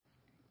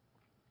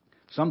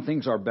Some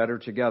things are better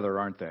together,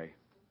 aren't they?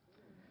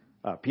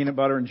 Peanut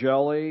butter and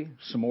jelly,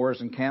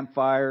 s'mores and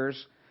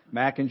campfires,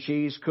 mac and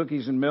cheese,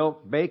 cookies and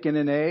milk, bacon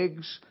and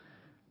eggs.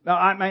 Now,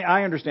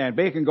 I understand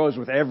bacon goes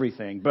with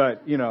everything,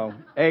 but,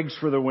 eggs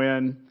for the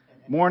win.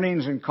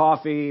 Mornings and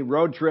coffee,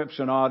 road trips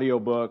and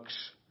audiobooks.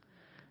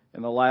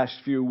 In the last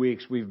few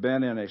weeks, we've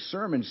been in a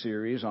sermon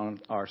series on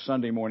our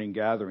Sunday morning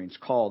gatherings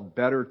called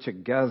Better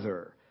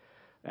Together.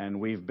 And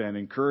we've been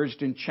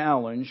encouraged and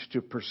challenged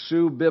to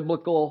pursue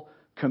biblical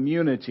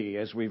community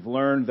as we've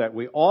learned that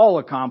we all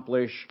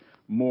accomplish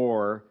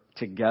more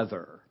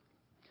together.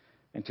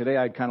 And today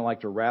I'd kind of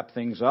like to wrap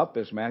things up,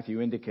 as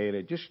Matthew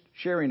indicated, just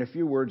sharing a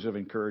few words of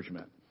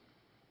encouragement.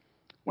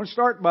 I want to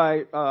start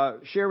by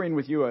sharing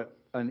with you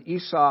an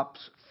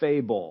Aesop's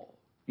fable.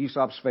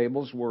 Aesop's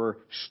fables were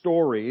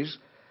stories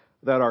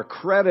that are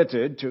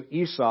credited to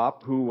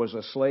Aesop, who was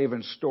a slave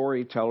and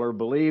storyteller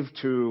believed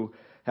to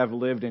have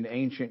lived in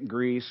ancient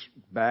Greece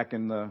back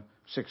in the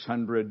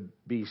 600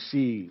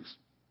 BCs.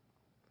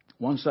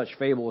 One such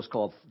fable is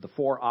called The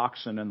Four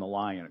Oxen and the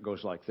Lion. It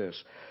goes like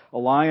this. A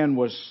lion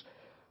was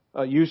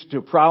used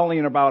to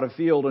prowling about a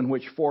field in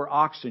which four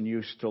oxen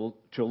used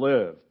to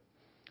live.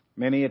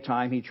 Many a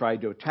time he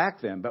tried to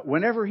attack them, but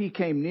whenever he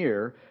came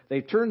near,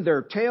 they turned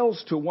their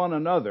tails to one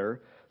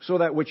another, so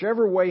that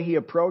whichever way he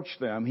approached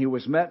them, he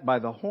was met by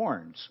the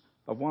horns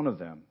of one of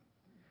them.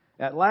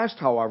 At last,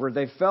 however,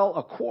 they fell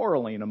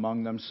a-quarreling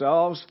among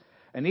themselves,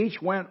 and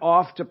each went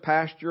off to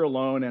pasture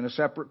alone in a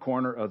separate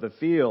corner of the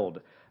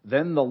field.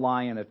 Then the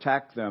lion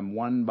attacked them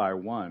one by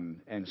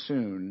one, and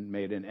soon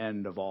made an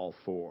end of all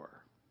four.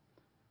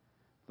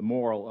 The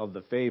moral of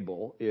the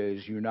fable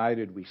is,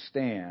 united we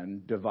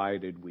stand,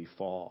 divided we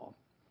fall.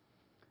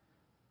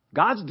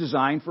 God's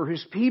design for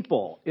His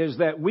people is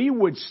that we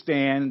would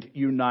stand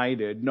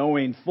united,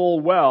 knowing full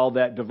well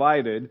that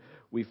divided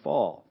we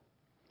fall.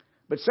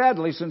 But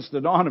sadly, since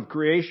the dawn of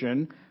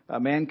creation,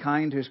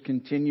 mankind has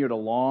continued a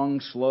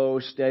long, slow,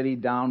 steady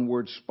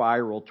downward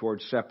spiral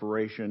towards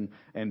separation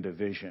and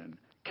division.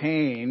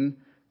 Cain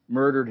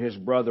murdered his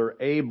brother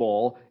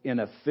Abel in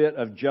a fit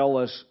of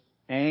jealous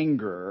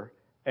anger,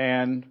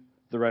 and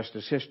the rest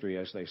is history,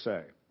 as they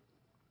say.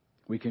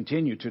 We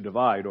continue to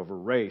divide over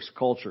race,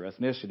 culture,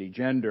 ethnicity,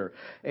 gender,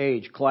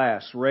 age,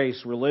 class,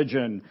 race,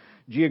 religion,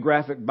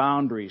 geographic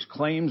boundaries,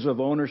 claims of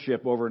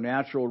ownership over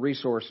natural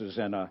resources,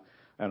 and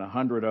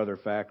 100 other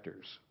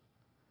factors.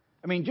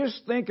 I mean,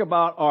 just think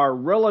about our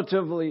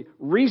relatively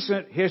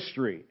recent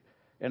history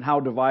and how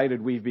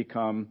divided we've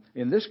become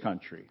in this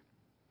country.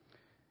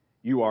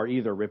 You are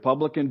either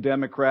Republican,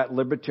 Democrat,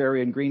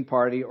 Libertarian, Green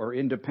Party, or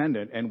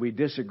Independent, and we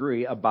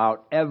disagree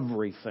about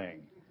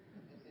everything.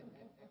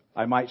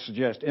 I might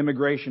suggest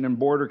immigration and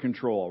border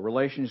control,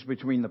 relations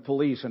between the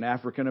police and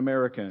African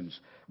Americans,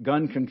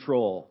 gun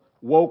control,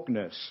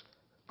 wokeness,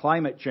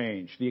 climate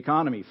change, the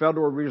economy,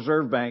 Federal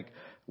Reserve Bank,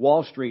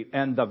 Wall Street,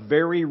 and the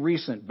very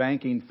recent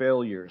banking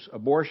failures,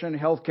 abortion,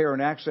 health care,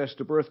 and access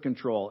to birth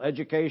control,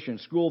 education,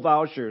 school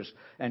vouchers,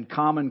 and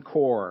Common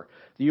Core,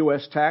 the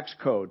U.S. tax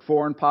code,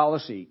 foreign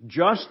policy,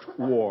 just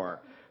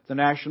war, the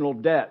national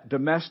debt,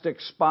 domestic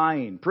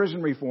spying,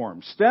 prison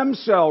reform, stem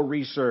cell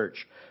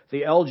research,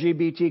 the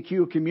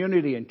LGBTQ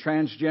community and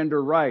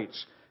transgender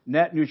rights,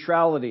 net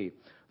neutrality,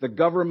 the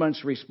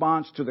government's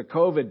response to the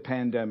COVID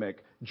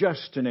pandemic,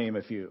 just to name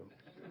a few.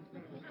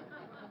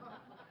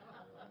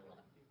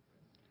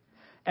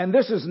 And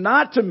this is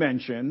not to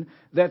mention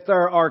that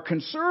there are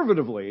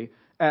conservatively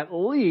at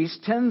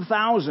least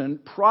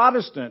 10,000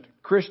 Protestant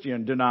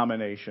Christian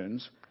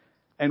denominations,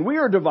 and we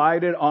are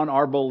divided on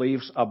our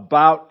beliefs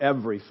about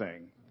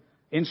everything.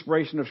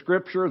 Inspiration of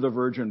Scripture, the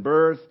virgin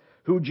birth,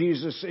 who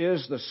Jesus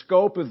is, the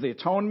scope of the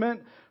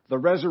atonement, the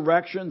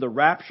resurrection, the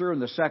rapture, and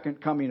the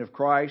second coming of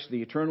Christ,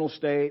 the eternal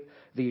state,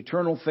 the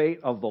eternal fate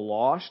of the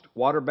lost,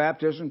 water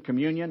baptism,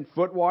 communion,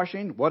 foot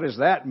washing. What is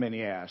that,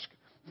 many ask?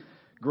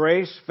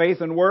 Grace,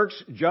 faith and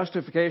works,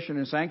 justification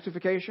and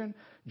sanctification,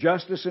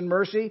 justice and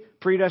mercy,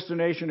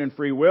 predestination and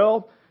free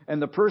will,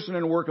 and the person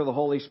and work of the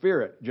Holy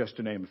Spirit, just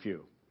to name a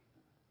few.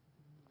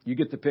 You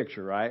get the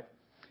picture, right?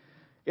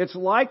 It's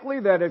likely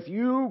that if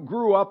you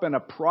grew up in a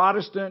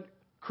Protestant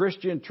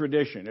Christian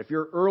tradition, if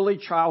your early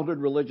childhood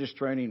religious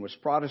training was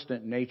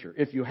Protestant in nature,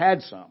 if you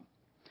had some,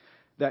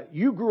 that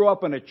you grew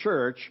up in a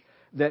church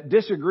that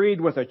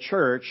disagreed with a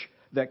church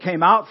that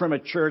came out from a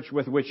church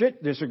with which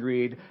it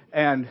disagreed,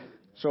 and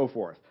so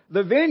forth.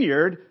 The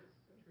Vineyard,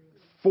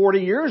 40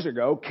 years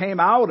ago, came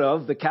out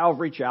of the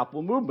Calvary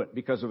Chapel movement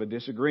because of a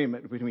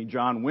disagreement between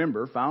John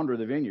Wimber, founder of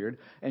the Vineyard,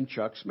 and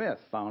Chuck Smith,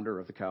 founder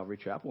of the Calvary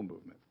Chapel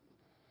movement.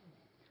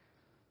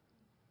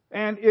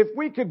 And if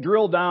we could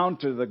drill down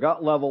to the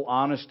gut level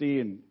honesty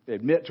and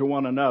admit to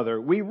one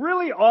another, we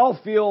really all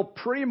feel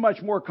pretty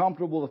much more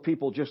comfortable with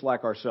people just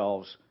like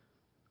ourselves,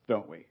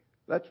 don't we?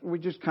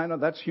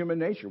 That's human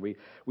nature. We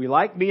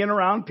like being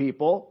around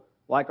people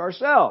like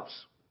ourselves.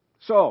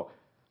 So,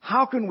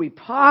 how can we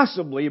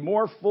possibly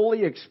more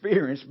fully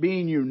experience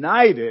being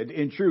united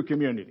in true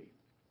community?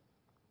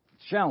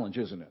 It's a challenge,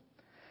 isn't it?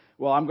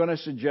 Well, I'm going to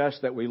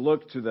suggest that we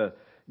look to the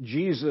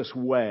Jesus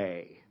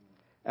way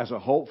as a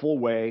hopeful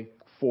way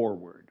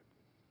forward.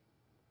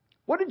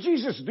 What did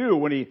Jesus do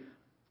when he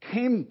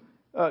came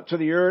to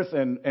the earth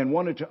and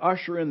wanted to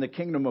usher in the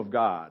kingdom of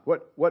God?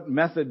 What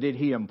method did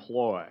he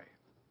employ?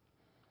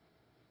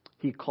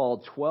 He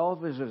called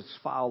 12 of his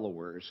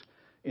followers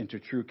into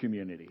true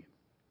community.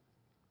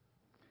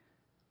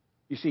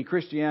 You see,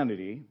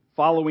 Christianity,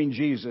 following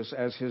Jesus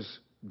as his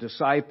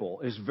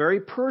disciple, is very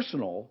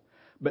personal,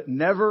 but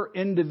never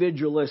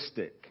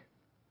individualistic.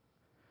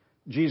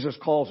 Jesus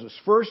calls us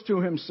first to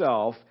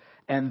himself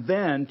and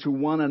then to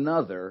one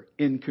another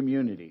in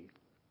community.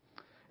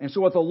 And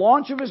so at the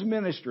launch of his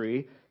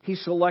ministry, he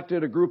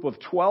selected a group of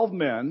 12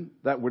 men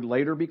that would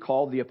later be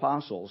called the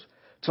apostles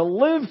to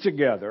live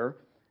together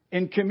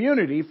in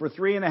community for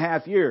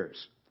 3.5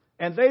 years.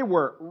 And they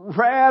were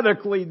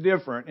radically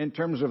different in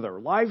terms of their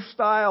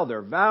lifestyle,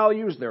 their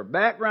values, their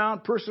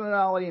background,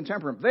 personality, and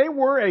temperament. They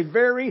were a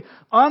very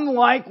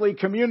unlikely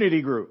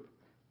community group.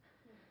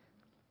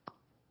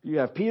 You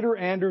have Peter,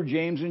 Andrew,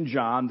 James, and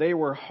John. They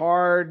were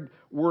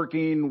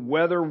hard-working,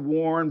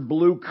 weather-worn,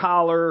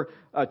 blue-collar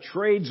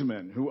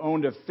tradesmen who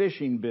owned a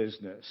fishing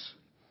business.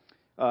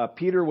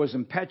 Peter was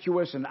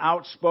impetuous and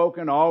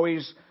outspoken,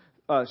 always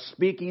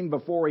speaking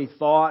before he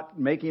thought,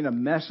 making a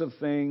mess of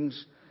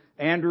things.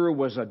 Andrew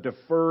was a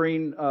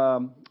deferring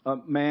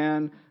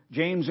man.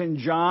 James and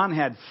John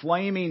had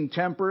flaming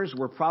tempers,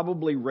 were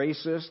probably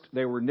racist.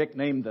 They were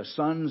nicknamed the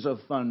Sons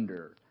of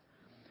Thunder.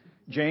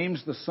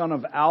 James, the son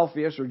of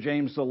Alphaeus, or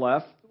James the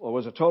Left,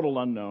 was a total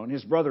unknown.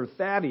 His brother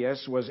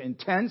Thaddeus was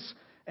intense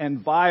and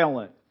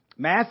violent.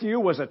 Matthew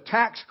was a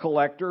tax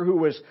collector who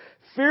was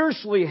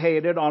fiercely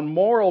hated on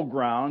moral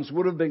grounds,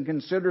 would have been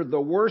considered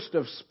the worst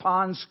of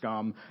pond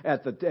scum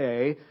at the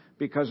day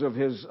because of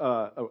his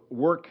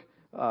work.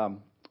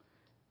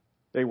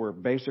 They were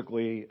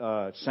basically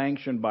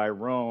sanctioned by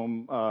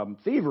Rome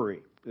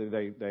thievery.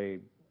 They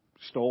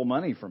stole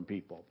money from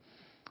people.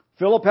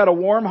 Philip had a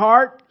warm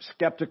heart,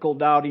 skeptical,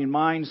 doubting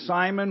mind.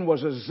 Simon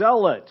was a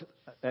zealot.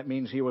 That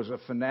means he was a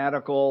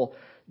fanatical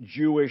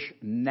Jewish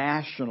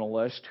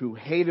nationalist who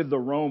hated the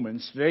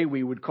Romans. Today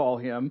we would call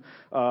him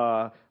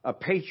a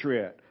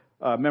patriot,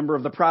 a member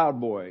of the Proud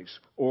Boys,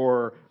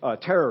 or a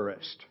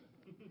terrorist.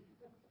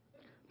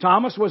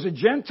 Thomas was a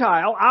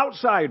Gentile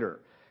outsider.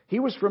 He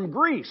was from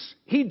Greece.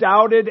 He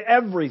doubted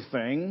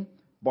everything.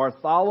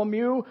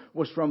 Bartholomew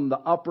was from the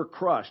upper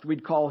crust.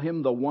 We'd call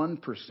him the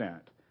 1%.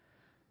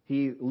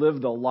 He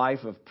lived a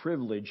life of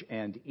privilege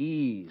and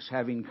ease,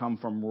 having come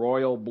from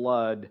royal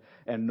blood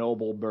and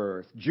noble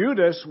birth.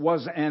 Judas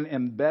was an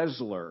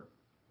embezzler.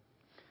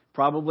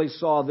 Probably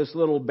saw this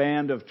little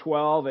band of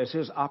 12 as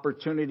his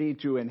opportunity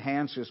to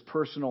enhance his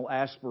personal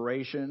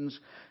aspirations.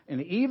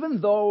 And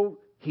even though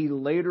he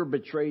later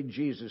betrayed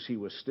Jesus, he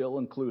was still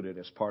included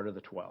as part of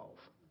the 12.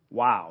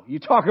 Wow. You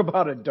talk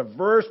about a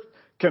diverse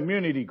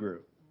community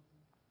group.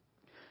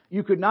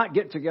 You could not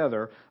get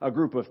together a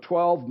group of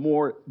 12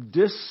 more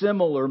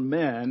dissimilar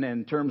men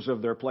in terms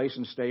of their place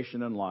and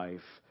station in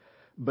life.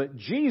 But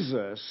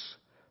Jesus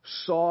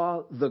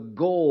saw the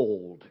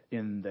gold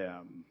in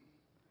them.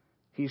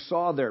 He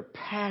saw their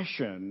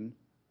passion,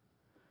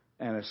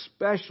 and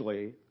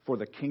especially for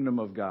the kingdom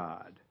of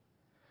God.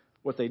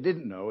 What they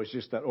didn't know is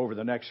just that over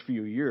the next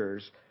few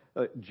years,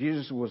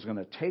 Jesus was going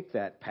to take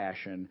that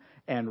passion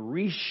and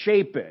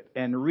reshape it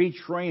and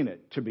retrain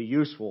it to be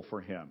useful for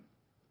him.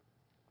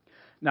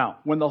 Now,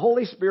 when the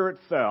Holy Spirit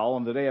fell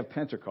on the day of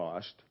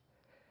Pentecost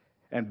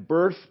and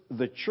birthed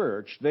the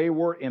church, they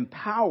were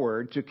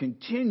empowered to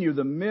continue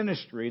the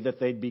ministry that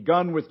they'd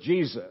begun with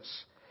Jesus,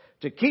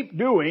 to keep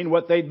doing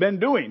what they'd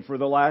been doing for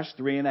the last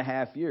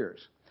 3.5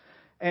 years.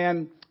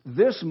 And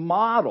this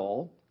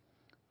model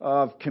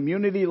of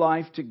community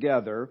life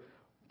together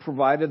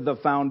provided the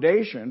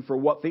foundation for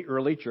what the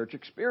early church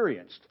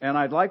experienced. And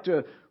I'd like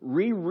to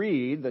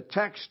reread the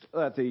text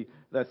that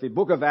the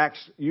book of Acts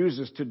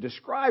uses to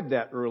describe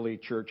that early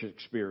church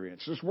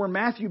experience. This is where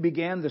Matthew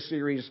began the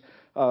series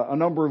a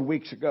number of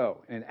weeks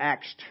ago in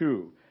Acts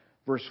 2,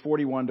 verse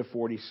 41 to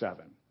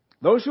 47.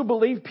 Those who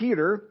believed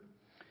Peter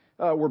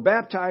were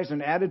baptized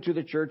and added to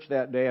the church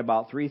that day,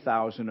 about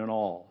 3,000 in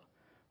all.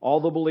 All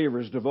the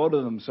believers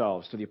devoted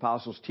themselves to the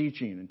apostles'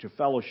 teaching and to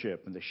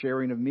fellowship and the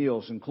sharing of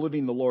meals,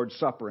 including the Lord's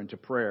Supper, and to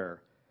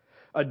prayer.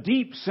 A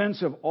deep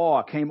sense of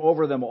awe came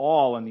over them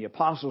all, and the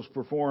apostles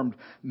performed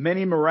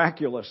many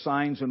miraculous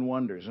signs and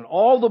wonders. And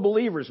all the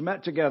believers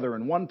met together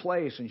in one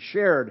place and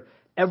shared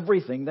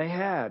everything they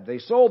had. They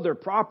sold their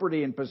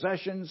property and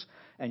possessions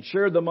and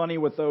shared the money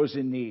with those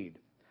in need.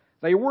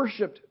 They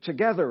worshiped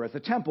together at the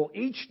temple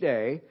each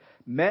day,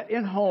 met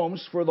in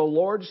homes for the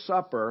Lord's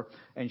Supper,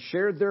 and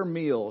shared their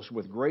meals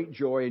with great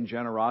joy and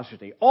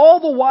generosity, all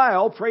the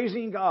while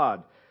praising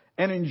God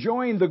and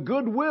enjoying the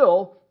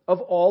goodwill of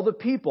all the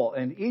people.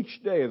 And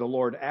each day the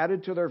Lord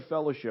added to their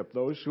fellowship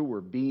those who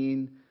were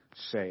being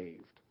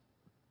saved.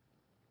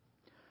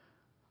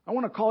 I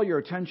want to call your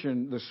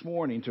attention this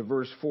morning to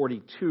verse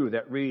 42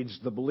 that reads,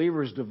 the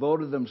believers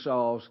devoted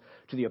themselves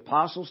to the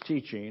apostles'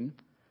 teaching,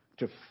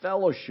 to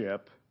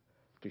fellowship,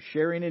 to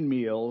sharing in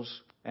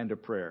meals, and to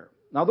prayer.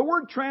 Now, the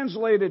word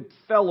translated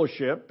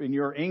fellowship in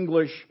your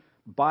English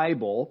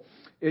Bible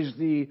is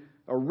the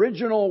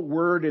original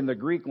word in the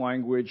Greek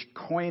language,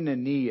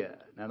 koinonia.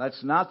 Now,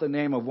 that's not the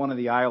name of one of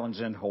the islands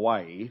in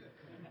Hawaii,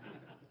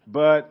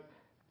 but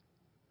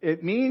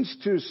it means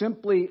to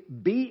simply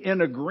be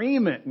in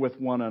agreement with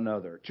one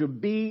another, to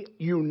be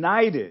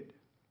united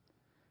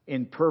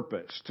in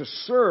purpose, to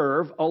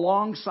serve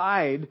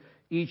alongside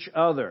each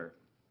other.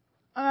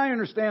 I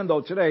understand,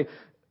 though, today,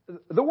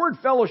 the word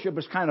fellowship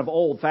is kind of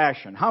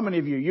old-fashioned. How many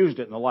of you used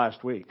it in the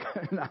last week?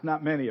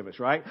 Not many of us,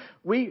 right?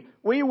 We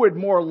would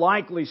more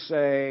likely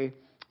say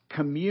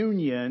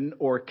communion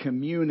or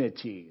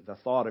community. The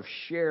thought of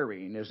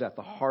sharing is at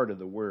the heart of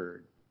the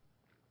word.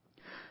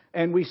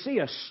 And we see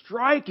a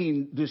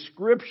striking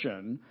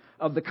description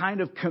of the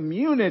kind of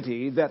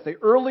community that the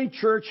early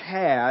church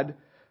had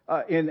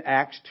in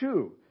Acts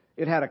 2.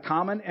 It had a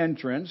common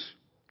entrance,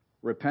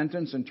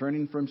 repentance and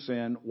turning from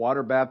sin,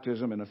 water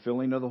baptism and a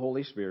filling of the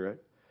Holy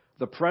Spirit,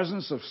 the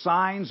presence of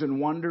signs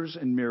and wonders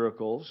and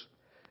miracles,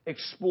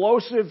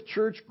 explosive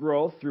church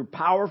growth through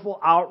powerful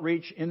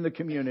outreach in the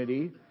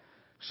community,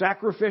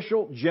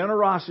 sacrificial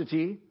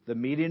generosity, the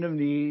meeting of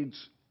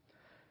needs,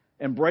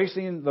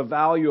 embracing the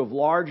value of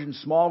large and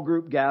small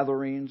group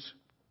gatherings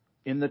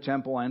in the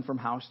temple and from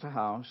house to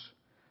house,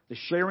 the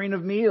sharing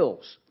of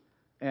meals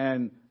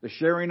and the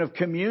sharing of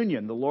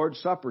communion, the Lord's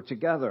Supper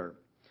together.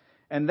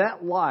 And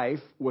that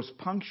life was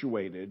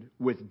punctuated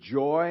with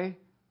joy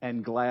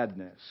and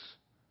gladness.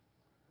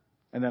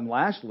 And then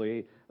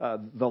lastly,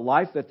 the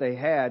life that they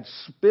had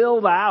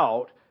spilled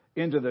out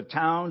into the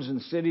towns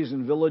and cities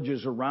and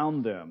villages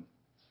around them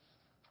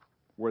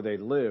where they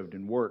lived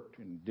and worked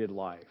and did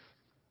life.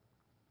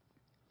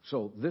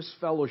 So this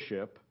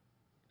fellowship,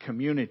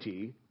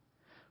 community,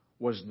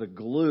 was the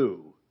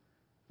glue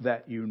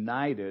that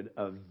united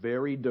a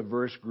very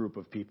diverse group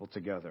of people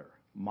together,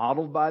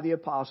 modeled by the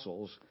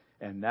apostles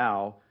and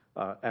now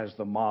as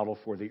the model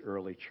for the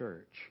early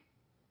church.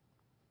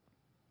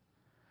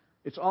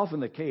 It's often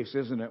the case,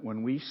 isn't it,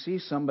 when we see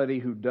somebody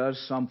who does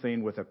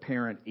something with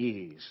apparent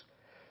ease,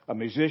 a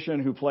musician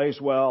who plays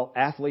well,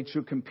 athletes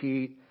who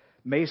compete,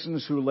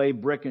 masons who lay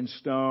brick and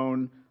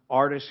stone,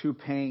 artists who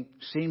paint,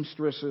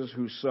 seamstresses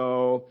who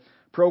sew,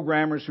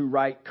 programmers who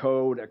write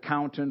code,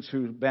 accountants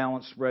who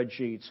balance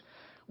spreadsheets.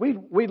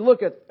 We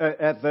look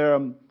at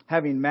them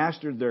having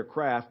mastered their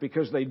craft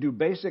because they do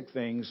basic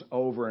things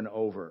over and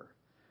over.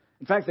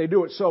 In fact, they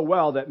do it so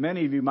well that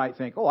many of you might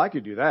think, oh, I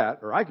could do that,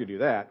 or I could do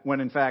that,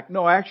 when in fact,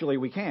 no, actually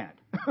we can't.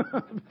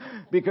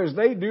 Because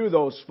they do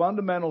those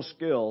fundamental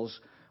skills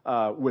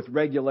with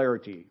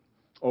regularity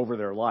over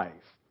their life.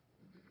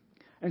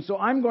 And so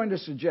I'm going to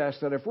suggest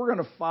that if we're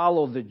going to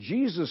follow the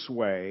Jesus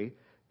way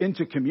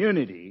into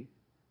community,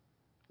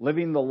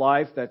 living the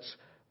life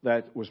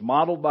that was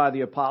modeled by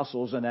the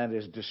apostles and that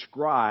is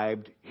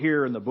described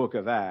here in the book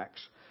of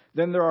Acts,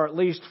 then there are at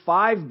least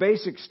 5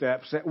 basic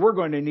steps that we're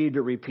going to need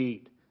to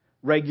repeat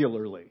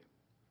regularly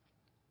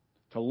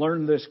to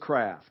learn this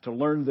craft, to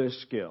learn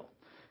this skill.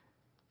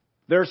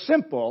 They're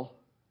simple,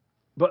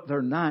 but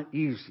they're not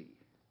easy.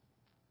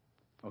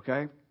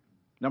 Okay?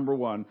 Number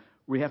 1,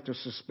 we have to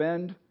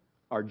suspend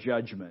our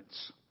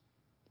judgments.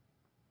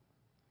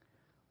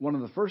 One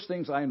of the first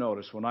things I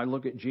notice when I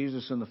look at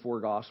Jesus in the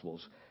 4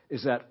 Gospels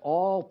is that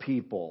all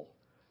people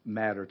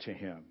matter to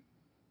him.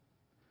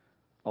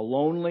 A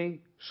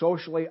lonely,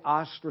 socially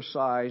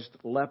ostracized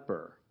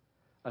leper,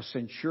 a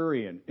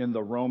centurion in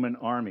the Roman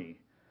army,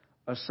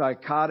 a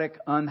psychotic,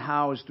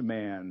 unhoused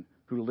man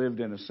who lived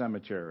in a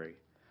cemetery,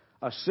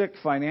 a sick,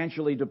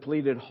 financially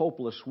depleted,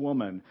 hopeless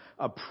woman,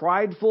 a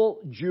prideful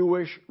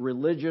Jewish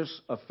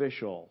religious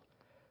official,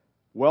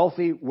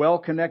 wealthy,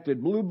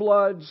 well-connected blue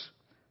bloods,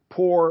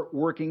 poor,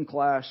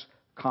 working-class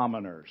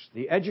commoners,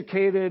 the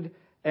educated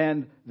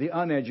and the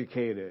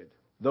uneducated,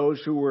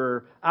 those who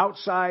were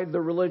outside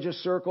the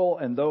religious circle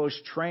and those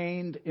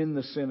trained in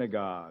the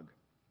synagogue.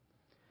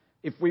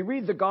 If we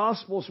read the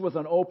Gospels with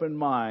an open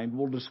mind,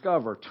 we'll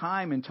discover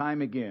time and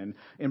time again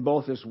in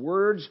both his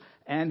words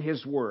and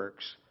his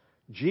works,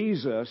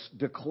 Jesus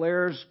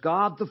declares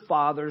God the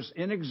Father's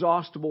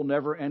inexhaustible,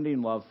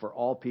 never-ending love for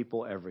all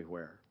people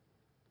everywhere.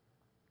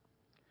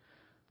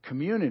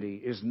 Community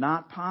is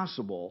not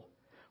possible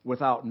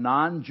without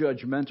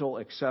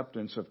non-judgmental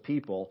acceptance of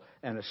people,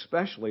 and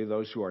especially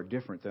those who are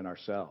different than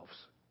ourselves.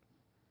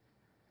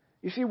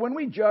 You see, when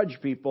we judge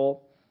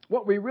people,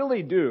 what we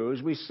really do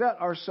is we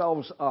set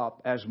ourselves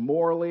up as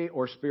morally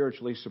or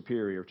spiritually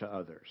superior to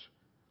others.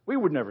 We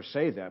would never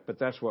say that, but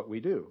that's what we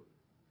do.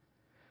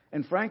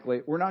 And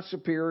frankly, we're not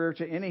superior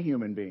to any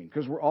human being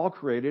because we're all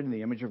created in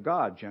the image of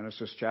God.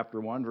 Genesis chapter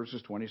 1,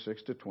 verses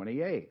 26 to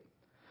 28.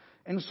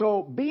 And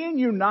so being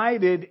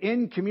united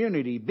in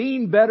community,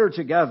 being better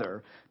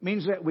together,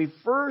 means that we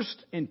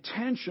first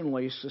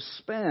intentionally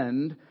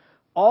suspend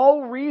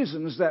all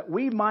reasons that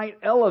we might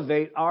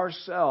elevate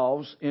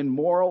ourselves in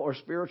moral or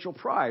spiritual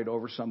pride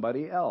over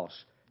somebody else.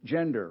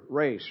 Gender,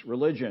 race,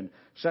 religion,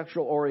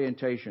 sexual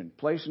orientation,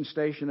 place and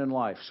station in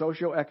life,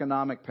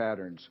 socioeconomic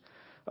patterns,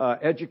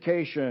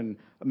 education,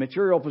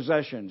 material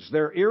possessions.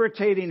 They're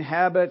irritating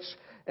habits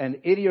and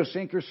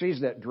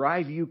idiosyncrasies that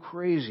drive you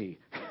crazy.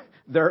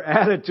 their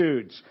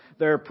attitudes,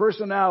 their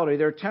personality,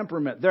 their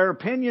temperament, their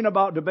opinion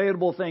about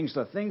debatable things,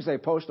 the things they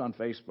post on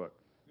Facebook.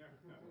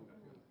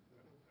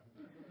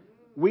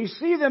 We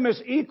see them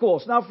as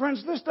equals. Now,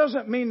 friends, this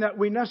doesn't mean that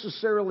we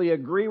necessarily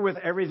agree with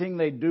everything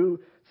they do,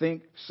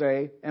 think,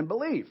 say, and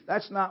believe.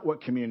 That's not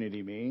what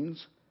community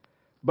means.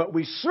 But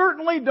we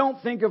certainly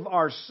don't think of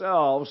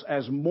ourselves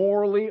as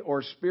morally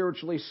or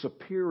spiritually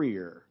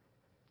superior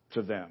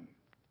to them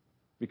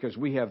because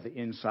we have the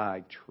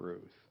inside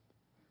truth.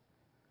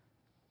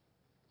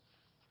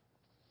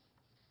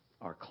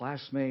 Our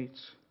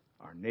classmates,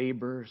 our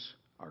neighbors,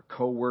 our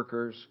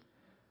co-workers,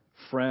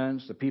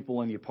 friends, the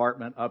people in the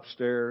apartment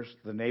upstairs,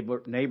 the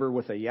neighbor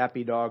with a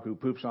yappy dog who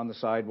poops on the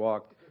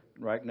sidewalk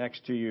right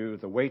next to you,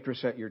 the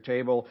waitress at your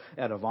table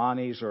at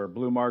Avani's or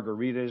Blue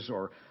Margaritas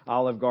or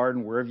Olive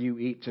Garden, wherever you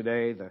eat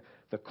today,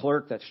 the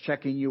clerk that's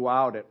checking you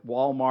out at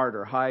Walmart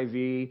or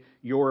Hy-Vee,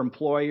 your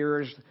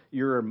employers,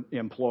 your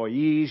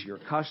employees, your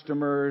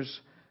customers,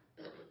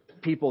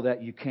 people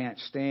that you can't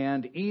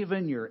stand,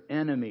 even your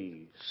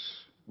enemies.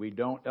 We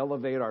don't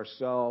elevate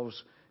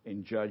ourselves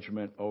in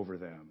judgment over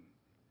them.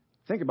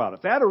 Think about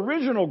it. That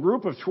original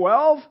group of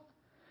 12,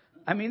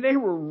 they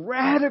were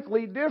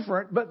radically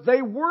different, but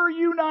they were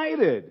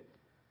united.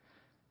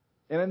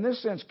 And in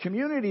this sense,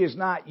 community is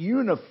not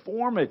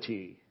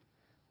uniformity,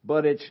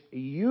 but it's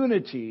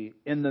unity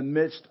in the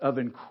midst of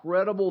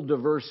incredible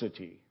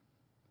diversity.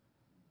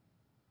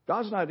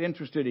 God's not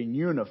interested in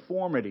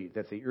uniformity,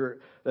 that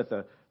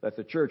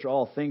the church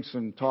all thinks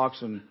and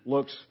talks and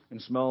looks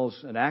and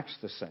smells and acts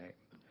the same,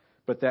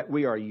 but that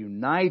we are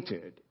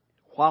united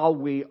while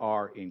we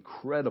are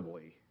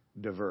incredibly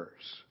diverse.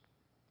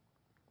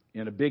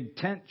 In a big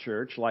tent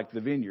church like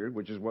the Vineyard,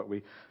 which is what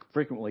we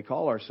frequently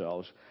call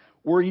ourselves,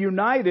 we're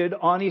united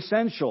on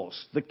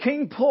essentials. The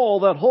king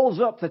pole that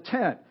holds up the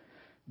tent.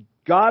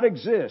 God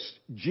exists.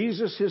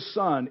 Jesus, his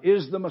son,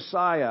 is the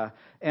Messiah.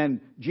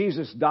 And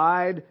Jesus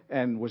died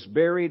and was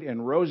buried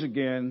and rose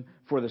again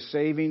for the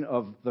saving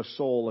of the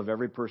soul of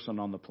every person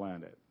on the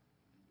planet.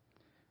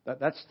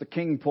 That's the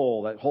king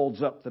pole that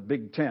holds up the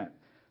big tent.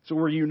 So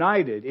we're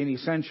united in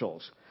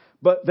essentials.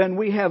 But then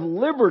we have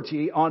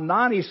liberty on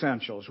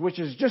non-essentials, which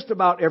is just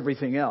about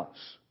everything else.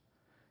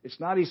 It's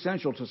not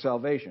essential to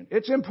salvation.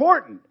 It's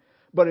important,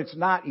 but it's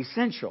not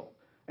essential.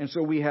 And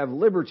so we have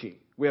liberty.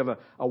 We have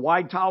a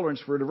wide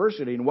tolerance for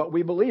diversity in what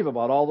we believe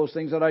about all those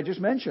things that I just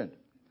mentioned.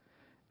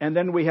 And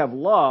then we have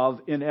love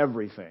in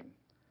everything.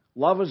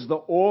 Love is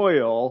the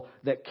oil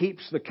that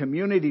keeps the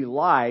community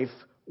life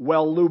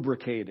well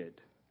lubricated.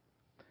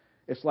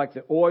 It's like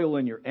the oil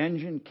in your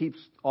engine keeps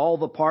all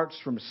the parts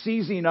from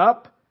seizing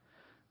up.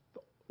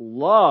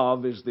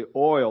 Love is the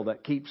oil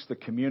that keeps the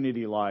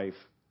community life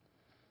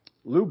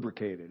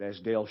lubricated, as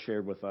Dale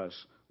shared with us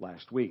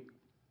last week.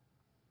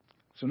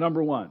 So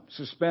number one,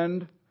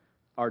 suspend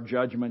our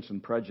judgments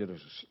and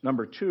prejudices.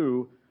 Number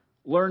two,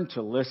 learn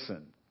to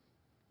listen.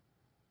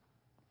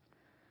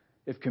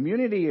 If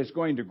community is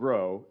going to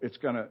grow, it's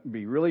going to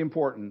be really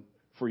important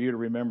for you to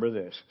remember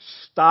this.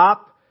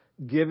 Stop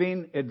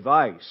giving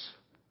advice.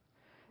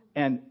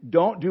 And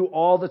don't do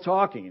all the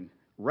talking.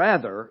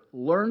 Rather,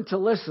 learn to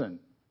listen.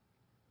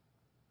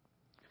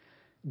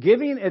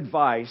 Giving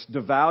advice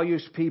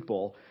devalues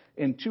people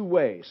in two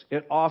ways.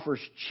 It offers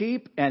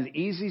cheap and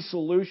easy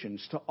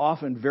solutions to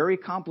often very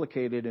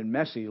complicated and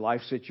messy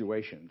life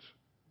situations.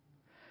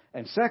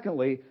 And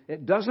secondly,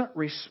 it doesn't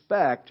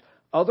respect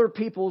other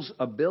people's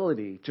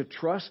ability to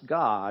trust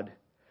God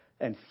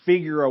and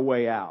figure a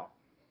way out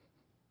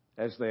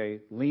as they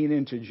lean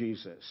into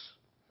Jesus.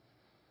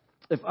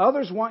 If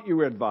others want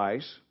your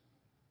advice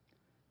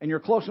and you're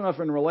close enough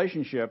in a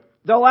relationship,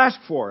 they'll ask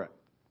for it.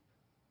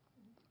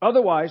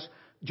 Otherwise,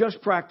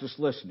 just practice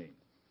listening.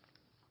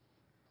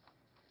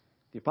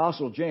 The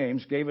Apostle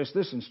James gave us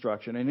this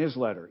instruction in his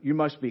letter. You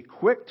must be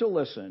quick to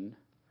listen,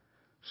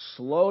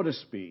 slow to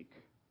speak,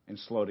 and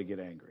slow to get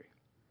angry.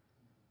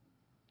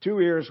 2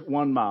 ears,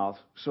 1 mouth,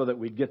 so that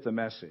we get the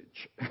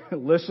message.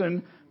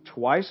 Listen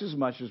twice as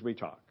much as we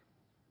talk.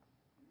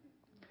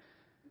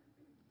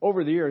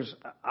 Over the years,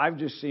 I've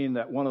just seen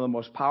that one of the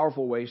most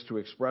powerful ways to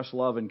express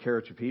love and care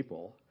to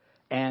people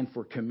and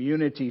for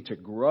community to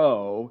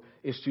grow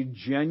is to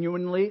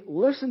genuinely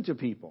listen to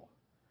people.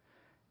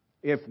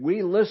 If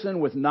we listen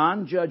with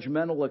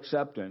non-judgmental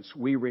acceptance,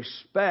 we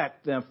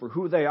respect them for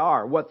who they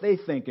are, what they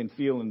think and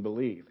feel and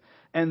believe.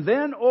 And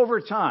then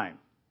over time,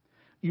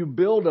 you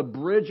build a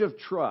bridge of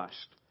trust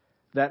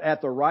that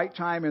at the right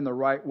time in the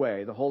right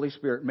way, the Holy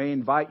Spirit may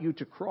invite you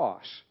to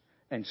cross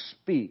and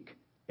speak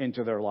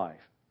into their life.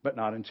 But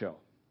not until.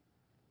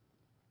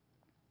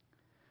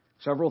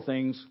 Several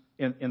things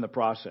in the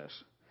process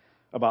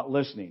about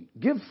listening.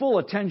 Give full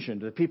attention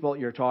to the people that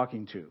you're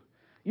talking to.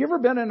 You ever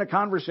been in a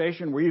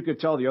conversation where you could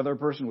tell the other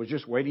person was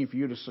just waiting for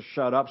you to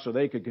shut up so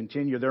they could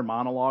continue their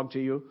monologue to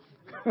you?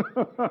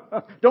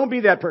 Don't be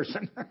that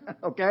person,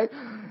 okay?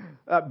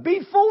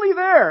 Be fully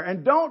there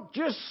and don't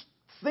just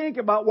think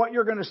about what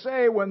you're going to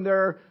say when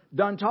they're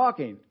done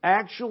talking.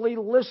 Actually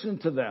listen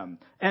to them.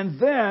 And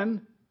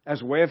then,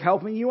 as a way of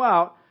helping you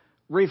out,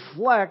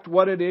 reflect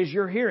what it is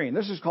you're hearing.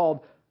 This is called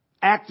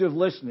active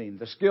listening,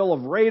 the skill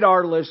of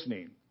radar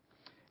listening.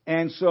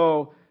 And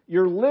so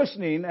you're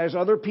listening as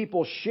other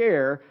people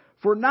share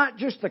for not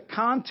just the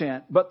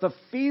content, but the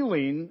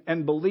feeling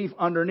and belief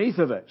underneath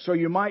of it. So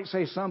you might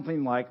say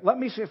something like, let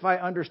me see if I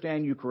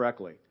understand you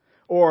correctly.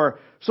 Or,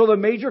 so the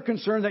major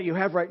concern that you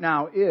have right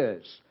now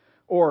is.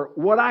 Or,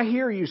 what I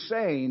hear you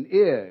saying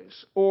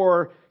is.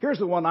 Or, here's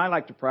the one I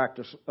like to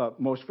practice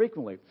most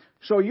frequently.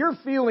 So you're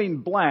feeling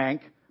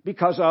blank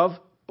because of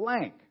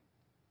blank.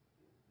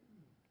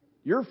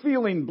 You're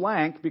feeling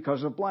blank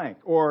because of blank.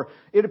 Or,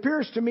 it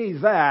appears to me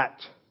that.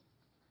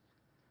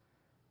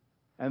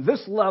 And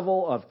this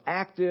level of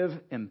active,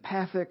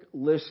 empathic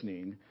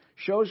listening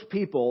shows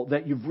people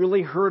that you've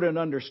really heard and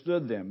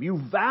understood them. You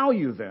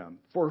value them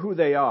for who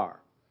they are.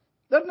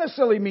 Doesn't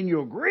necessarily mean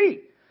you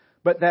agree,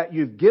 but that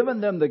you've given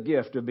them the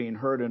gift of being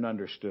heard and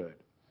understood.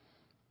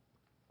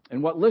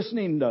 And what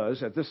listening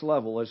does at this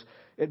level is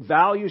it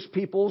values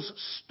people's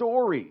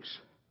stories.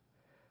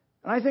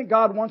 And I think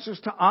God wants us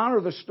to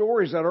honor the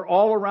stories that are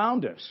all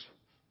around us.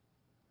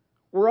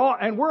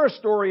 We're a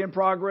story in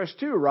progress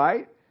too,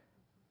 right?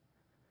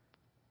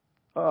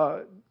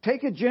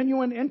 Take a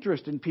genuine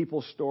interest in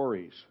people's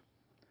stories.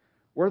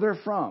 Where they're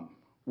from,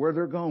 where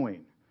they're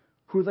going,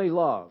 who they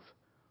love,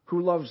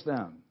 who loves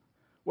them,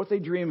 what they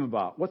dream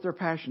about, what their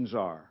passions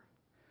are,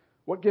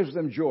 what gives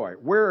them joy,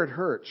 where it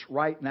hurts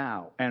right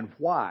now, and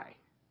why,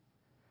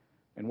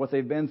 and what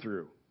they've been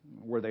through,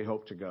 where they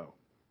hope to go.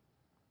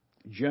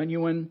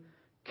 Genuine,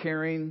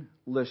 caring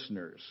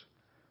listeners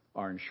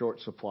are in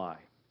short supply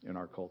in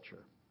our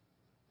culture.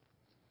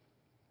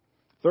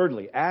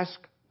 Thirdly, ask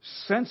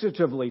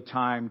sensitively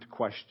timed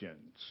questions.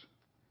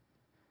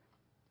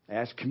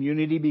 As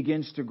community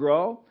begins to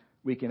grow,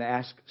 we can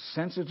ask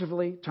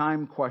sensitively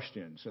timed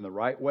questions in the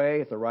right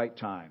way at the right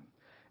time.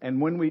 And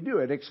when we do,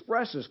 it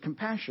expresses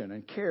compassion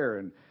and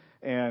care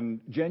and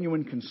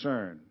genuine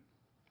concern.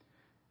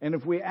 And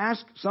if we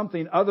ask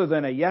something other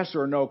than a yes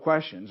or no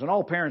questions, and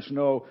all parents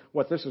know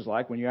what this is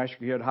like when you ask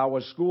your kid, how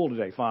was school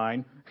today?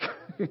 Fine.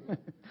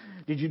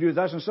 Did you do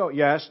this and so?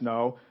 Yes,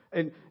 no.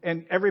 And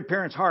every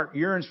parent's heart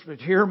yearns to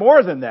hear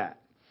more than that.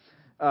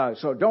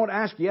 So don't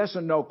ask yes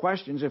and no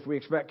questions if we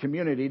expect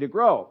community to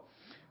grow.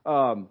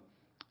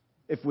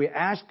 If we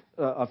ask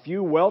a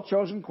few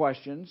well-chosen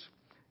questions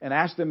and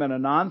ask them in a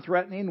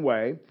non-threatening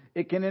way,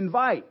 it can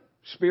invite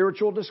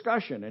spiritual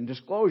discussion and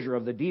disclosure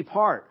of the deep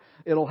heart.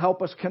 It'll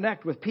help us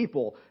connect with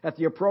people at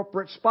the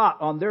appropriate spot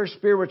on their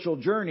spiritual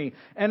journey,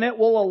 and it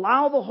will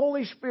allow the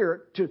Holy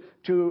Spirit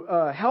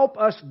to help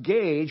us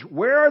gauge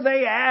where are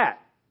they at.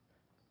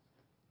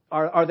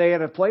 Are they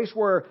at a place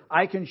where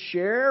I can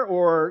share,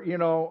 or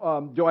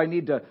do I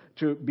need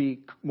to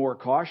be more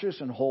cautious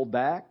and hold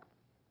back?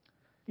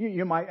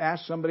 You might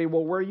ask somebody,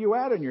 well, where are you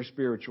at in your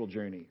spiritual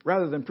journey?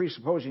 Rather than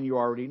presupposing you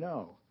already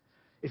know.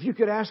 If you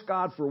could ask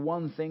God for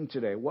one thing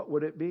today, what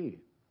would it be?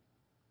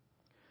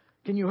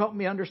 Can you help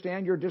me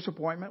understand your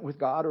disappointment with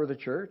God or the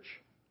church?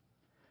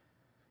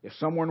 If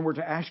someone were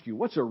to ask you,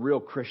 what's a real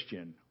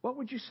Christian? What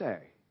would you say?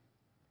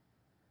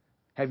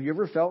 Have you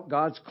ever felt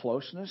God's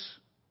closeness,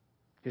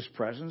 His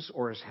presence,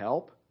 or His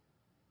help?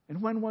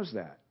 And when was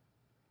that?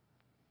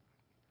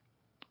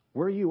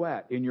 Where are you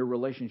at in your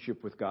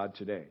relationship with God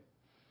today?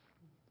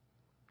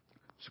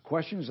 So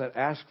questions that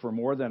ask for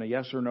more than a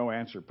yes or no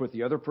answer put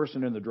the other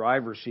person in the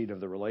driver's seat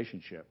of the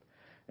relationship.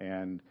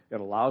 And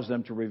it allows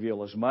them to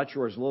reveal as much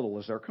or as little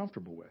as they're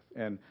comfortable with.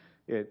 And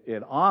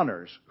it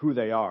honors who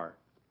they are.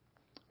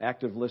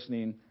 Active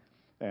listening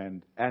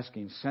and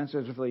asking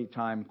sensitively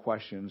timed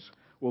questions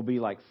will be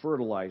like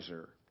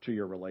fertilizer to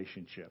your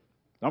relationship.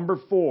 Number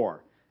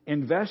 4,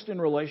 invest in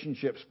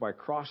relationships by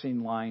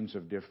crossing lines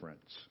of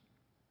difference.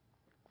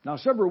 Now,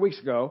 several weeks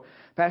ago,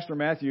 Pastor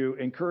Matthew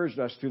encouraged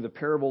us through the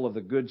parable of the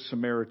Good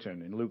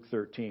Samaritan in Luke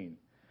 13.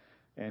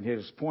 And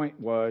his point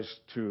was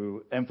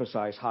to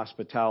emphasize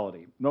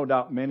hospitality. No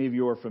doubt many of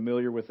you are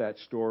familiar with that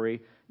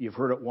story. You've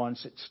heard it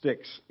once. It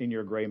sticks in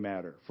your gray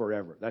matter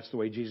forever. That's the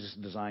way Jesus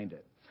designed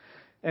it.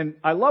 And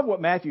I love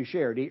what Matthew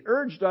shared. He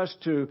urged us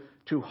to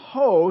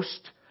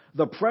host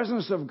the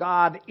presence of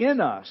God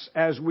in us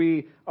as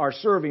we are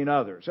serving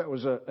others. That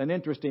was an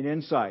interesting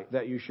insight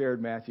that you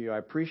shared, Matthew. I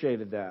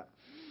appreciated that.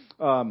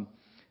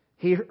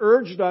 He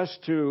urged us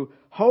to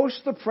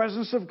host the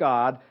presence of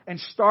God and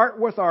start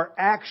with our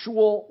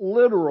actual,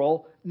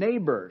 literal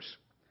neighbors.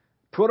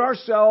 Put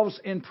ourselves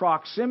in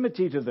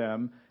proximity to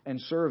them and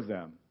serve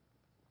them.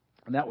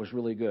 And that was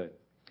really good.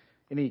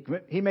 And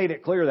he made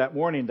it clear that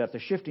morning that the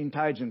shifting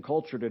tides in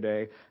culture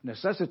today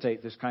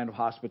necessitate this kind of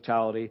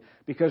hospitality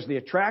because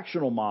the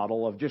attractional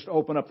model of just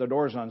open up the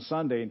doors on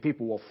Sunday and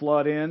people will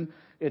flood in,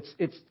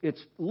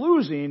 it's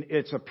losing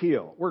its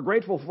appeal. We're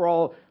grateful for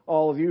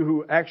all of you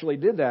who actually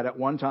did that at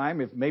one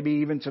time, if maybe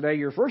even today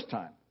your first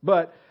time.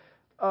 But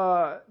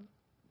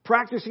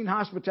practicing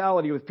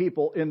hospitality with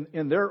people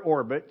in their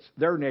orbit,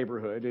 their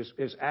neighborhood,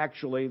 is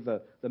actually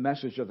the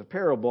message of the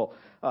parable,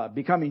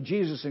 becoming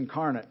Jesus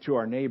incarnate to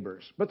our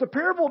neighbors. But the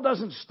parable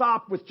doesn't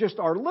stop with just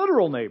our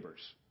literal neighbors.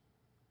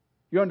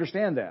 You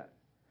understand that?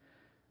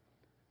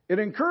 It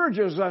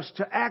encourages us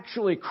to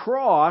actually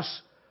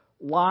cross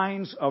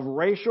lines of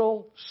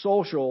racial,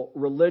 social,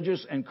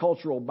 religious, and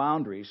cultural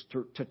boundaries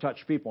to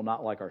touch people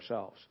not like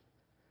ourselves.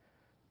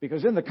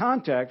 Because in the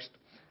context,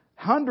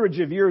 hundreds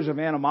of years of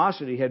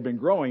animosity had been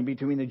growing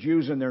between the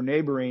Jews and their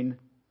neighboring,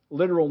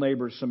 literal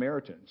neighbors,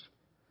 Samaritans,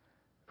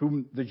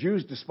 whom the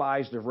Jews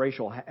despised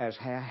as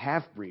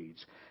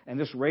half-breeds. And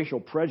this racial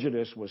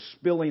prejudice was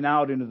spilling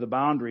out into the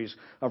boundaries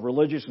of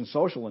religious and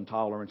social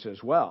intolerance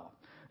as well.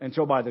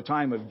 Until by the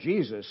time of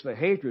Jesus, the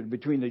hatred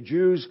between the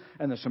Jews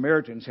and the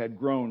Samaritans had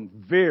grown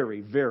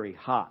very, very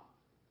hot.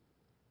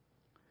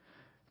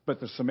 But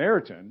the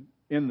Samaritan,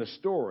 in the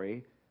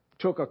story,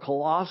 took a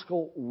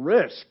colossal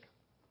risk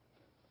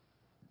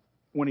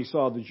when he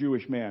saw the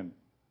Jewish man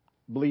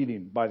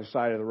bleeding by the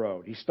side of the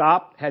road. He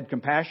stopped, had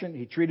compassion,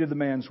 he treated the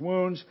man's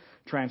wounds,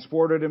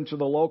 transported him to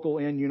the local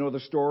inn. You know the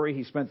story.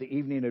 He spent the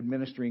evening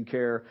administering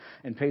care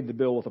and paid the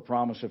bill with a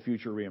promise of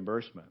future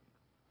reimbursement.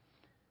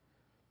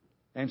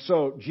 And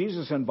so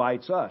Jesus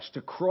invites us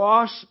to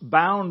cross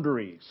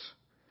boundaries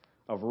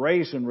of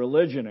race and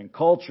religion and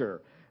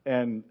culture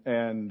and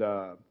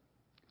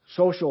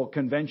social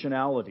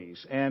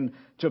conventionalities, and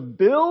to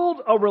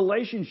build a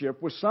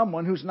relationship with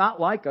someone who's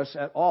not like us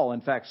at all. In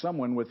fact,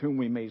 someone with whom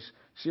we may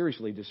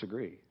seriously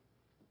disagree.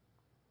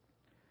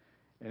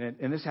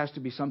 And this has to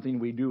be something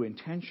we do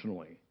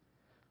intentionally.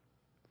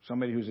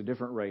 Somebody who's a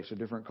different race, a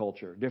different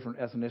culture, different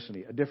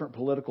ethnicity, a different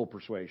political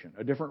persuasion,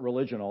 a different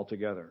religion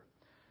altogether.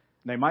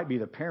 And they might be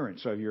the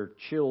parents of your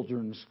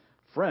children's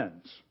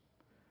friends,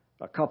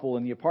 a couple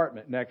in the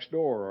apartment next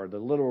door, or the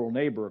literal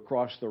neighbor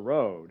across the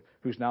road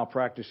who's now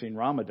practicing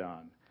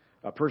Ramadan,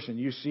 a person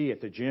you see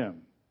at the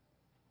gym.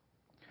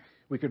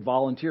 We could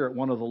volunteer at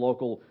one of the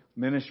local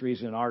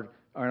ministries in our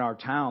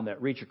town that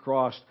reach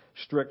across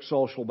strict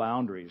social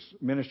boundaries,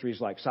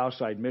 ministries like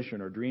Southside Mission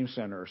or Dream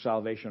Center or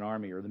Salvation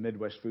Army or the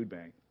Midwest Food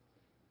Bank.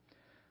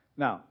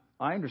 Now,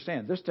 I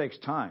understand this takes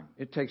time.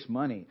 It takes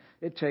money.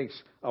 It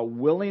takes a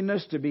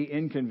willingness to be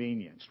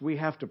inconvenienced. We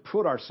have to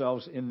put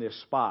ourselves in this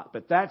spot.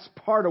 But that's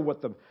part of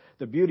what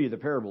the beauty of the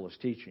parable is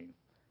teaching.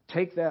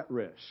 Take that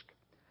risk.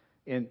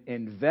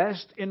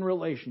 Invest in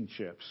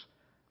relationships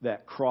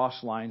that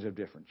cross lines of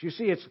difference. You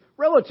see, it's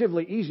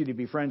relatively easy to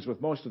be friends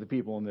with most of the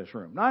people in this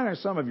room. Now, I know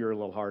some of you are a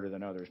little harder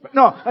than others, but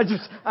no,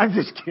 I'm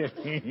just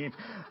kidding.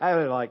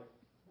 I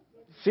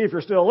see if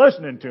you're still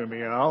listening to me,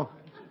 you know.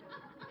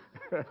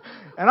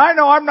 And I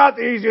know I'm not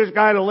the easiest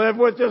guy to live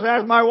with. Just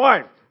ask my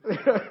wife.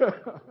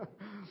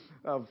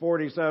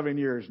 47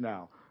 years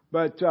now.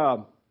 But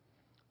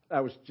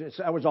that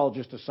was all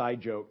just a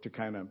side joke to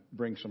kind of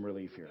bring some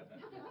relief here.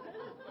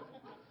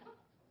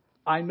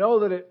 I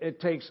know that it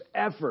takes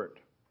effort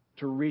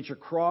to reach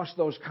across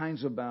those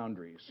kinds of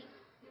boundaries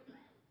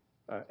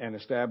and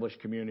establish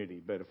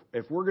community. But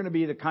if we're going to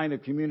be the kind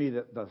of community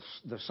that the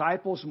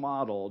disciples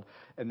modeled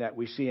and that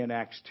we see in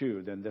Acts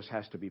 2, then this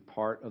has to be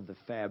part of the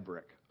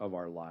fabric of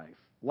our life.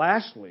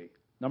 Lastly,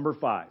 number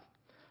 5,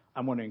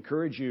 I want to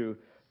encourage you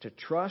to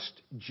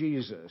trust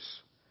Jesus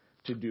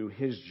to do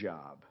His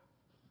job.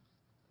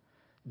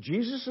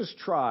 Jesus'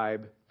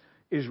 tribe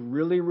is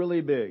really,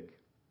 really big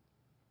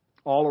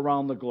all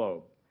around the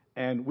globe,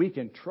 and we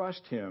can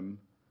trust Him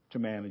to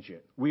manage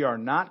it. We are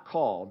not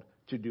called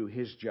to do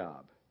His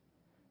job.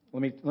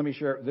 Let me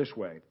share it this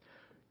way.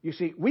 You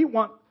see, we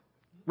want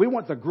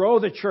to grow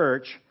the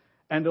church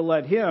and to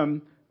let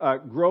Him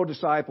grow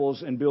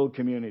disciples and build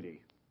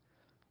community.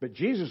 But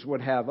Jesus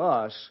would have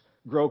us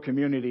grow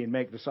community and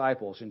make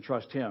disciples and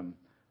trust Him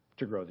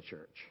to grow the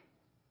church.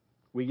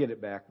 We get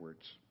it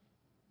backwards.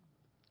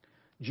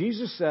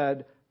 Jesus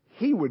said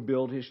He would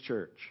build His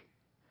church.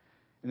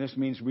 And this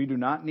means we do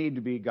not need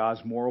to be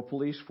God's moral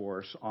police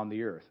force on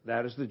the earth.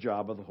 That is the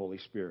job of the Holy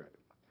Spirit.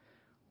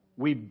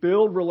 We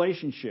build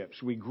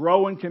relationships, we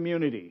grow in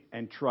community,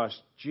 and trust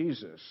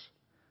Jesus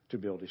to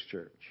build His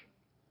church.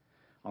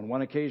 On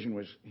one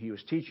occasion, He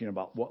was teaching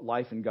about what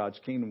life in God's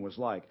kingdom was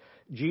like.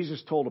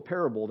 Jesus told a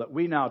parable that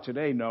we now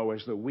today know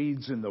as the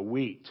weeds and the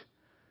wheat.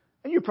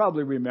 And you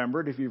probably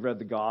remembered, if you've read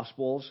the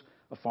Gospels,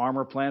 a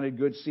farmer planted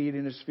good seed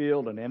in his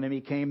field. An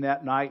enemy came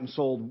that night and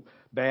sold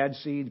bad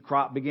seed. The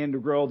crop began to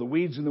grow. The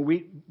weeds and the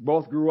wheat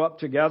both grew up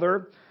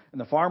together. And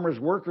the farmer's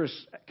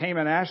workers came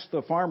and asked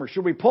the farmer,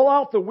 should we pull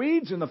out the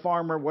weeds? And the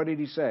farmer, what did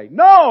he say?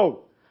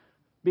 No!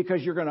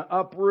 Because you're going to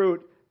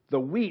uproot the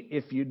wheat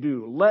if you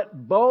do.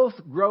 Let both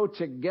grow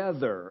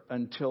together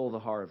until the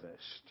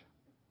harvest.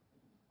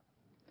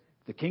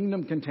 The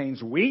kingdom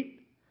contains wheat,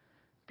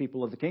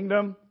 people of the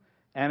kingdom,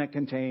 and it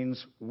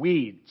contains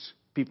weeds,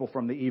 people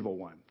from the evil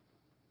one.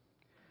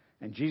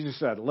 And Jesus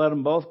said, let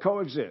them both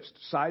coexist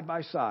side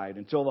by side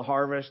until the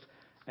harvest.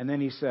 And then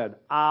He said,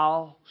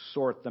 I'll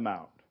sort them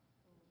out.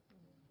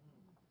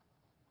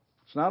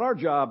 It's not our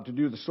job to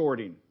do the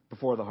sorting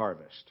before the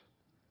harvest.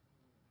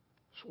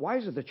 So why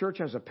is it the church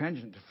has a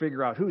penchant to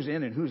figure out who's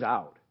in and who's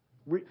out?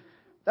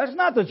 That's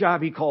not the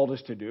job He called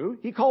us to do.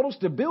 He called us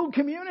to build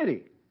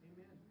community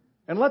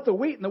and let the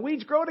wheat and the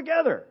weeds grow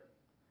together.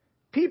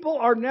 People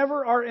are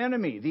never our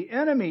enemy. The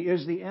enemy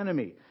is the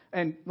enemy.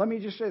 And let me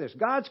just say this.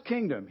 God's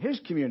kingdom, His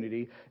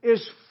community,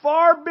 is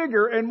far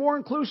bigger and more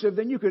inclusive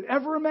than you could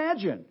ever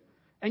imagine.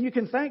 And you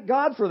can thank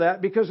God for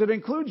that because it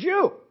includes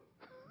you.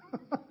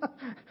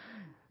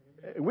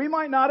 We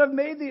might not have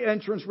made the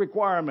entrance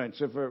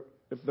requirements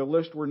if the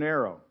list were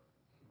narrow.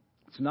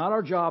 It's not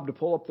our job to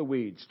pull up the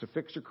weeds, to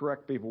fix or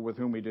correct people with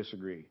whom we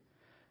disagree.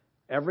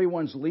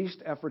 Everyone's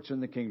least efforts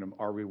in the kingdom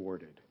are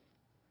rewarded.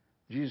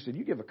 Jesus said,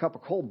 you give a cup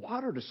of cold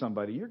water to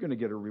somebody, you're going to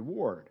get a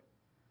reward.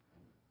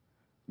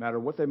 No matter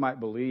what they might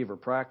believe or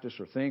practice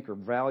or think or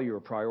value or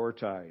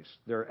prioritize,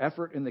 their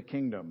effort in the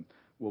kingdom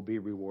will be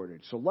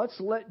rewarded. So let's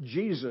let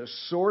Jesus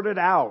sort it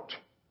out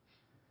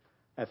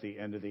at the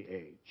end of the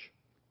age.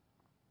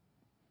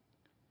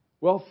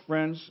 Well,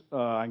 friends,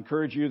 I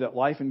encourage you that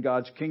life in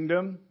God's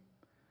kingdom,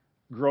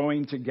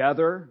 growing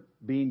together,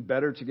 being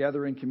better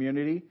together in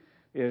community,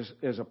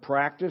 is a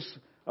practice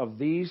of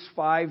these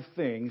 5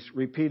 things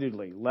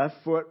repeatedly. Left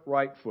foot,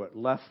 right foot,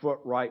 left foot,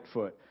 right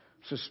foot.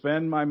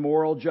 Suspend my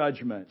moral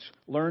judgments.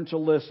 Learn to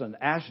listen.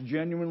 Ask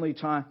genuinely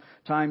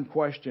time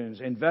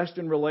questions. Invest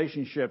in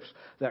relationships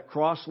that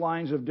cross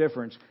lines of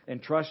difference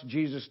and trust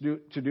Jesus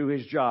to do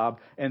His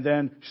job, and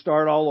then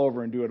start all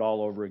over and do it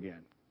all over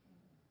again.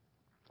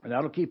 And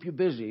that'll keep you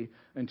busy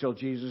until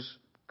Jesus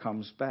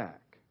comes back.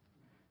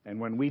 And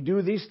when we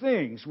do these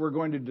things, we're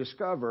going to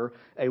discover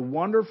a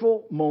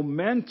wonderful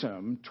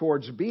momentum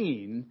towards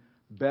being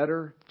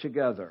better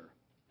together.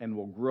 And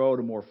we'll grow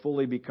to more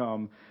fully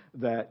become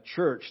that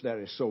church that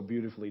is so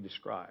beautifully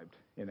described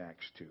in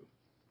Acts 2.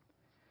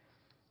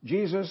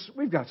 Jesus,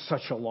 we've got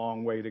such a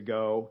long way to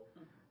go.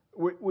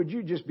 Would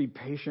you just be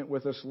patient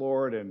with us,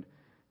 Lord, and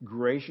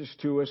gracious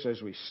to us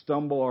as we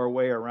stumble our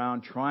way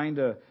around trying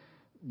to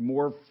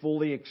more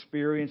fully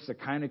experience the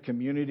kind of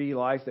community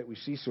life that we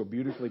see so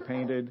beautifully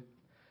painted?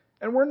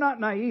 And we're not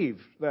naive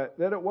that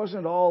it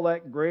wasn't all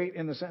that great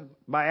in the sense.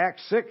 By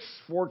Acts 6,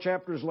 4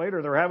 chapters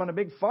later, they're having a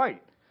big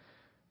fight.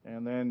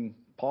 And then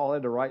Paul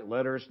had to write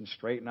letters and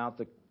straighten out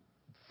the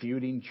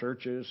feuding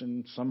churches,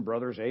 and some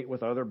brothers ate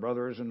with other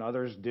brothers and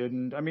others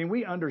didn't. I mean,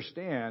 we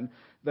understand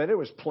that it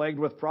was plagued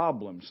with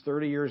problems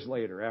 30 years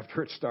later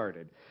after it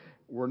started.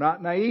 We're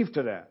not naive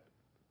to that.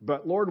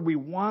 But Lord, we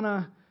want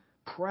to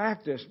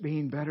practice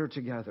being better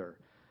together.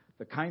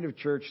 The kind of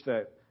church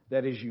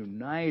that is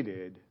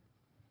united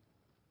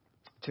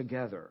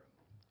together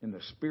in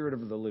the Spirit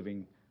of the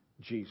living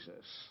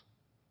Jesus.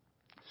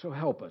 So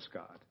help us,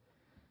 God.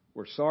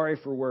 We're sorry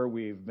for where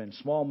we've been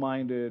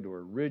small-minded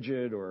or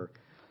rigid or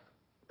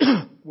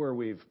where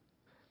we've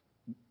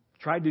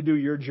tried to do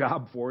your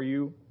job for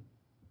you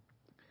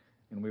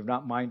and we've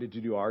not minded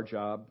to do our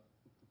job.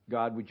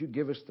 God, would you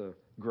give us the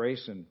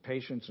grace and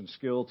patience and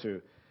skill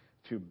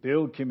to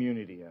build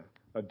community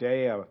a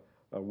day,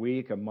 a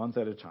week, a month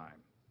at a time,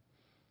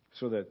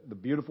 so that the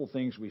beautiful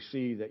things we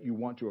see that you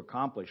want to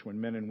accomplish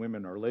when men and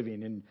women are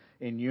living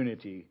in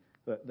unity,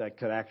 that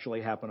could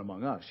actually happen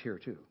among us here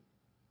too.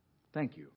 Thank you.